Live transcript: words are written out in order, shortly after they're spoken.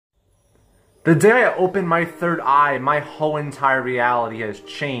The day I opened my third eye, my whole entire reality has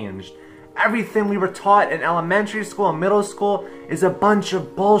changed. Everything we were taught in elementary school and middle school is a bunch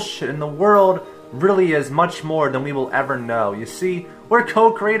of bullshit, and the world really is much more than we will ever know. You see, we're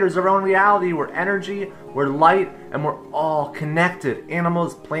co-creators of our own reality. We're energy, we're light, and we're all connected.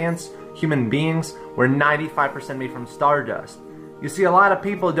 Animals, plants, human beings, we're 95% made from stardust. You see, a lot of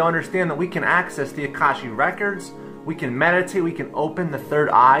people don't understand that we can access the Akashic records, we can meditate, we can open the third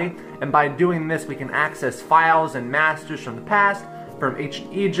eye, and by doing this we can access files and masters from the past, from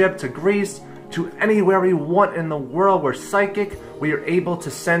ancient Egypt to Greece, to anywhere we want in the world. We're psychic, we are able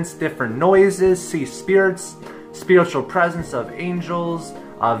to sense different noises, see spirits, spiritual presence of angels,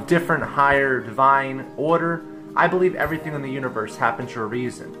 of different higher divine order. I believe everything in the universe happens for a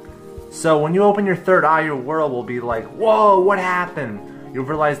reason. So when you open your third eye, your world will be like, whoa, what happened? You'll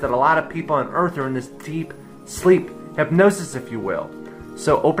realize that a lot of people on earth are in this deep sleep, hypnosis if you will.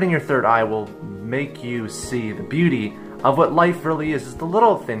 So opening your third eye will make you see the beauty of what life really is. It's the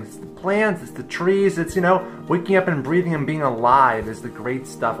little things, it's the plants, it's the trees, it's, you know, waking up and breathing and being alive is the great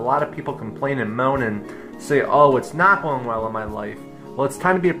stuff. A lot of people complain and moan and say, oh, it's not going well in my life. Well, it's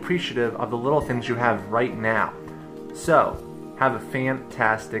time to be appreciative of the little things you have right now. So, have a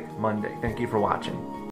fantastic Monday. Thank you for watching.